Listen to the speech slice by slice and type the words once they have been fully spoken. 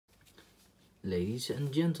Ladies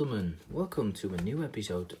and gentlemen, welcome to a new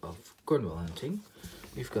episode of Cornwall Hunting.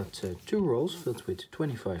 We've got two rolls filled with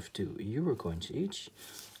 25 euro coins each.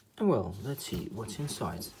 And well, let's see what's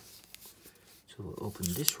inside. So we'll open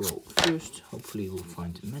this roll first. Hopefully we'll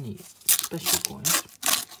find many special coins,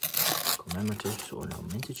 commemoratives or no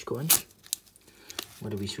vintage coins.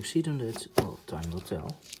 Whether we succeed on that, well, time will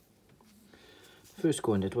tell. First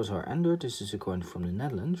coin, that was our ender. This is a coin from the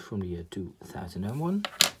Netherlands from the year 2001.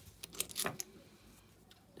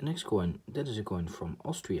 The next coin, that is a coin from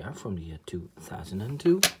Austria from the year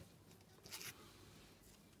 2002.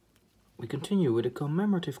 We continue with a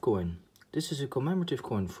commemorative coin. This is a commemorative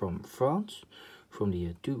coin from France from the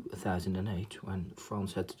year 2008, when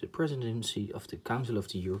France had the presidency of the Council of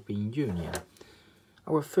the European Union.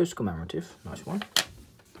 Our first commemorative, nice one.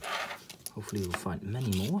 Hopefully we'll find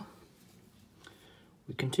many more.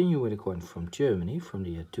 We continue with a coin from Germany from the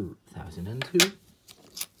year 2002.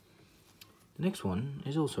 The next one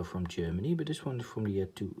is also from Germany, but this one is from the year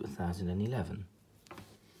 2011.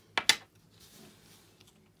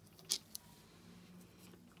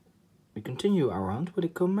 We continue our round with a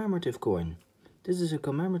commemorative coin. This is a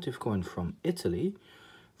commemorative coin from Italy,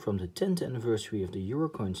 from the 10th anniversary of the Euro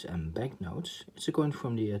coins and banknotes. It's a coin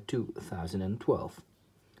from the year 2012.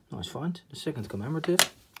 Nice find. The second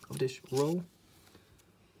commemorative of this roll.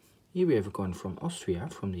 Here we have a coin from Austria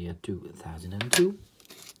from the year 2002.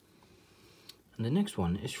 And the next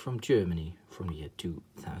one is from Germany from the year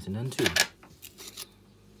 2002.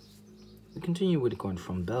 We continue with a coin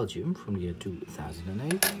from Belgium from the year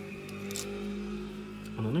 2008.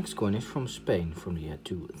 And the next coin is from Spain from the year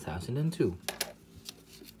 2002.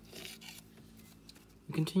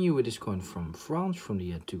 We continue with this coin from France from the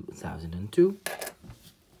year 2002.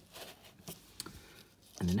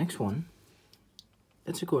 And the next one,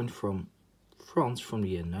 that's a coin from France from the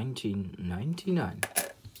year 1999.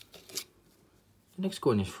 The next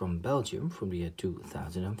coin is from Belgium from the year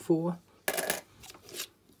 2004.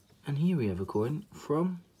 And here we have a coin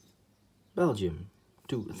from Belgium.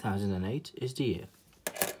 2008 is the year.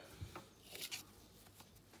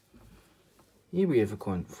 Here we have a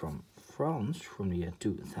coin from France from the year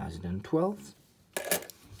 2012.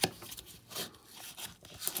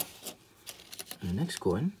 And the next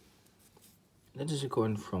coin, that is a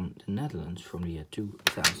coin from the Netherlands from the year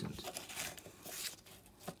 2000.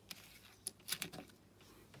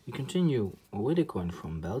 We continue with a coin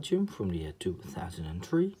from Belgium from the year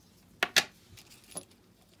 2003.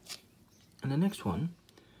 And the next one,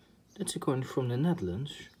 that's a coin from the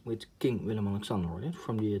Netherlands with King Willem-Alexander on it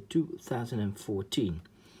from the year 2014.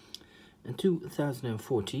 And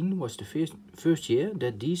 2014 was the first year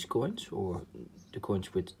that these coins, or the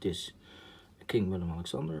coins with this King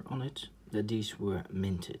Willem-Alexander on it, that these were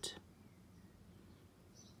minted.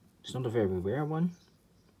 It's not a very rare one,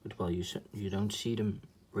 but well, you don't see them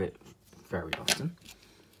very often.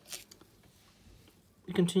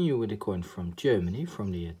 We continue with a coin from Germany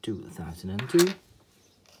from the year 2002.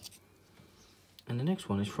 And the next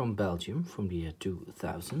one is from Belgium from the year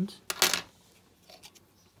 2000.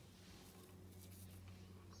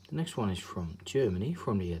 The next one is from Germany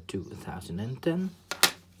from the year 2010.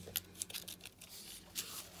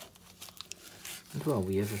 And well,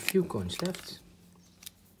 we have a few coins left.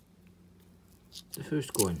 The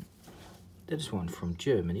first coin, that is one from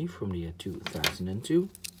Germany from the year 2002.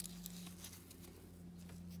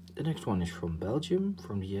 The next one is from Belgium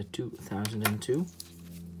from the year 2002.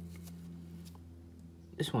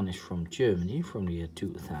 This one is from Germany from the year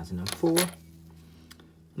 2004. And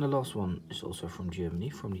the last one is also from Germany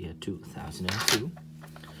from the year 2002.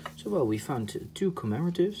 So well, we found two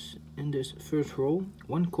commemoratives in this first roll.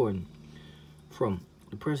 One coin from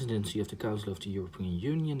the Presidency of the Council of the European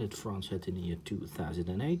Union that France had in the year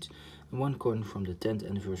 2008. And one coin from the 10th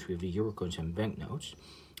anniversary of the Euro coins and banknotes.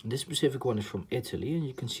 And this specific one is from Italy, and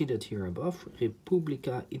you can see that here above,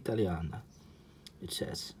 Repubblica Italiana, it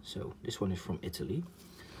says. So this one is from Italy.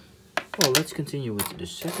 Well, let's continue with the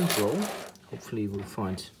second roll. Hopefully we'll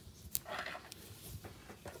find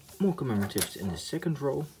more commemoratives in the second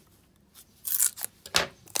roll.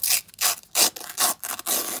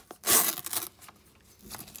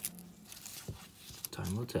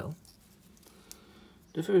 Time will tell.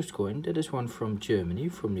 The first coin, that is one from Germany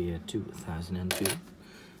from the year 2002.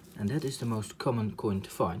 And that is the most common coin to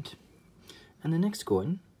find. And the next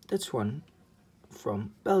coin, that's one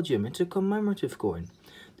from Belgium. It's a commemorative coin.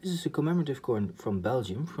 This is a commemorative coin from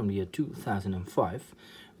Belgium from the year 2005.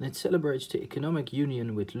 And it celebrates the economic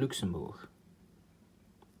union with Luxembourg.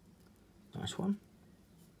 Nice one.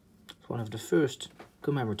 It's one of the first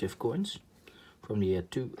commemorative coins from the year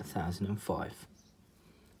 2005.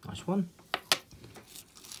 Nice one.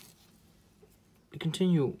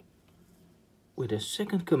 continue with a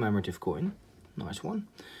second commemorative coin. Nice one.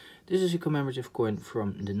 This is a commemorative coin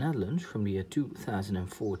from the Netherlands from the year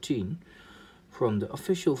 2014, from the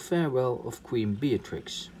official farewell of Queen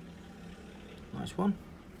Beatrix. Nice one.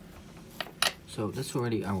 So that's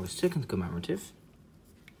already our second commemorative.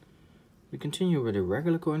 We continue with a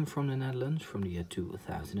regular coin from the Netherlands from the year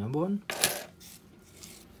 2001.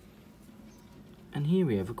 And here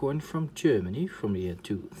we have a coin from Germany from the year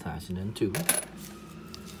 2002.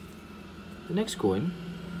 The next coin,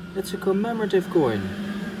 that's a commemorative coin.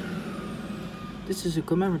 This is a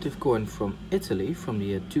commemorative coin from Italy from the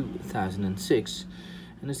year 2006,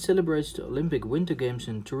 and it celebrates the Olympic Winter Games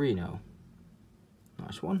in Torino.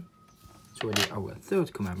 Nice one. It's already our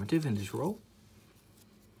third commemorative in this roll.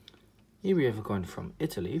 Here we have a coin from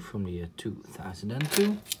Italy from the year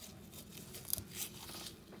 2002.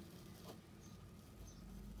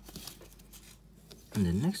 And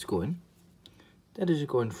the next coin, that is a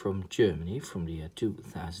coin from Germany from the year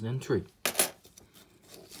 2003.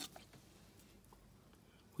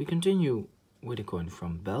 We continue with a coin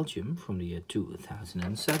from Belgium from the year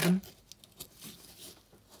 2007.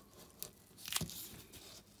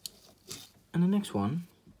 And the next one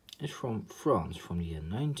is from France from the year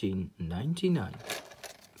 1999.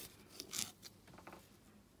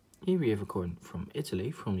 Here we have a coin from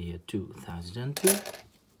Italy from the year 2002.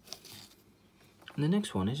 And the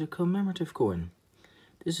next one is a commemorative coin.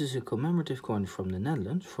 This is a commemorative coin from the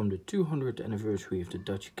Netherlands from the 200th anniversary of the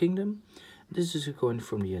Dutch Kingdom. This is a coin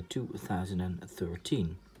from the year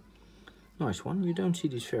 2013. Nice one. You don't see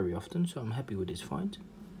these very often, so I'm happy with this find.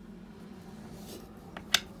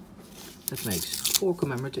 That makes 4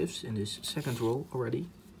 commemoratives in this second roll already.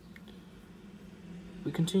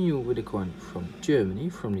 We continue with a coin from Germany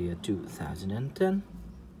from the year 2010.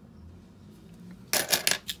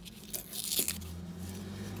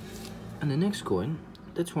 And the next coin,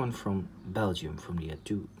 that's one from Belgium from the year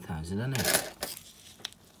 2008.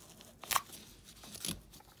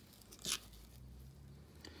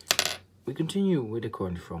 We continue with a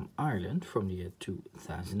coin from Ireland from the year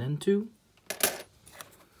 2002.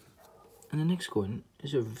 And the next coin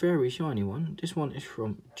is a very shiny one. This one is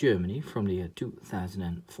from Germany from the year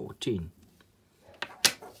 2014.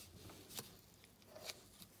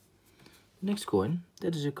 Next coin,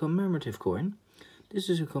 that is a commemorative coin. This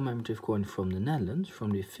is a commemorative coin from the Netherlands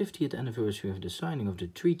from the 50th anniversary of the signing of the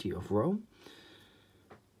Treaty of Rome.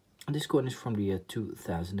 And this coin is from the year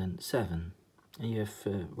 2007. And you have,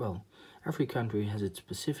 well, every country has its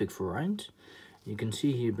specific variant. You can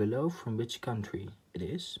see here below from which country it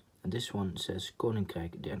is. And this one says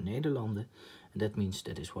Koninkrijk der Nederlanden, and that means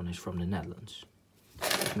that this one is from the Netherlands.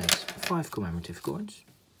 That makes 5 commemorative coins.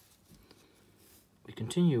 We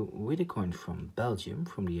continue with a coin from Belgium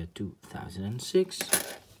from the year 2006.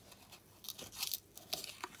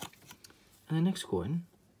 And the next coin,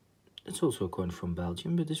 it's also a coin from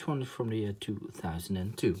Belgium, but this one is from the year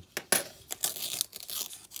 2002.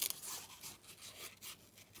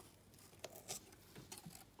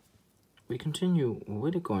 We continue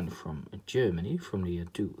with a coin from Germany from the year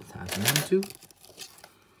 2002.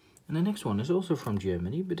 And the next one is also from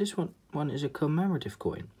Germany, but this one is a commemorative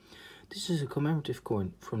coin. This is a commemorative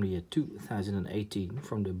coin from the year 2018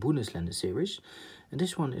 from the Bundesländer series. And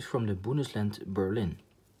this one is from the Bundesland Berlin.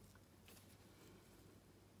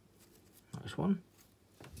 Nice one.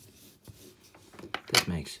 That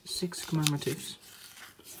makes 6 commemoratives.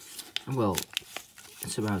 And well,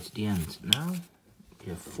 it's about the end now. We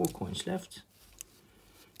have 4 coins left.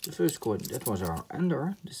 The first coin, that was our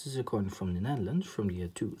ender. This is a coin from the Netherlands from the year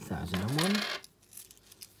 2001.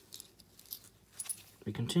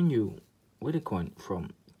 We continue with a coin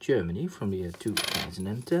from Germany from the year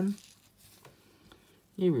 2010.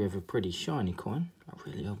 Here we have a pretty shiny coin. I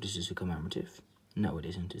really hope this is a commemorative. No, it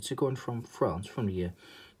isn't. It's a coin from France from the year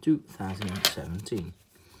 2017.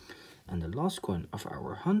 And the last coin of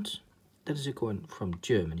our hunt, that is a coin from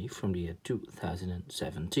Germany from the year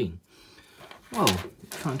 2017. Well, we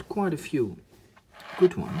found quite a few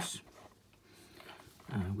good ones.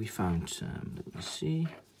 We found, let me see,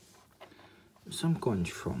 some coins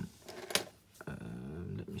from,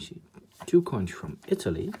 2 coins from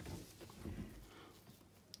Italy.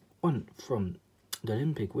 One from the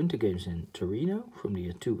Olympic Winter Games in Torino from the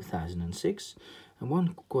year 2006. And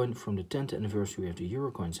 1 coin from the 10th anniversary of the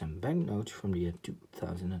Eurocoins and Banknotes from the year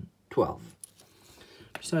 2012.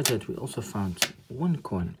 Besides that, we also found 1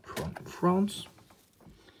 coin from France.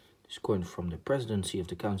 This coin from the Presidency of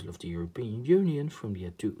the Council of the European Union from the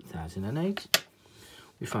year 2008.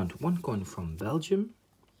 We found 1 coin from Belgium,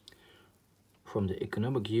 from the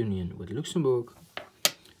Economic Union with Luxembourg.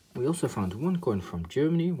 We also found one coin from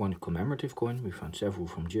Germany, one commemorative coin. We found several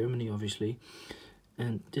from Germany, obviously.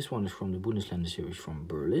 And this one is from the Bundesländer series from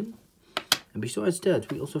Berlin. And besides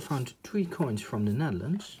that, we also found 3 coins from the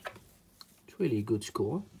Netherlands. It's really a good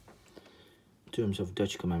score in terms of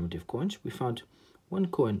Dutch commemorative coins. We found one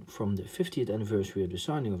coin from the 50th anniversary of the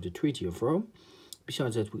signing of the Treaty of Rome.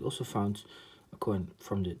 Besides that, we also found a coin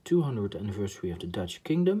from the 200th anniversary of the Dutch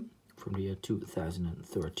Kingdom from the year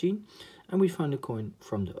 2013. And we found a coin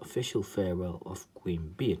from the official farewell of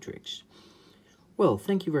Queen Beatrix. Well,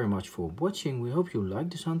 thank you very much for watching. We hope you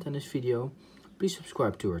liked this hunt and this video. Please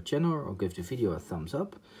subscribe to our channel or give the video a thumbs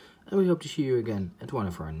up. And we hope to see you again at one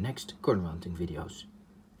of our next corner hunting videos.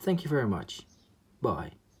 Thank you very much.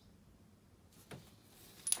 Bye.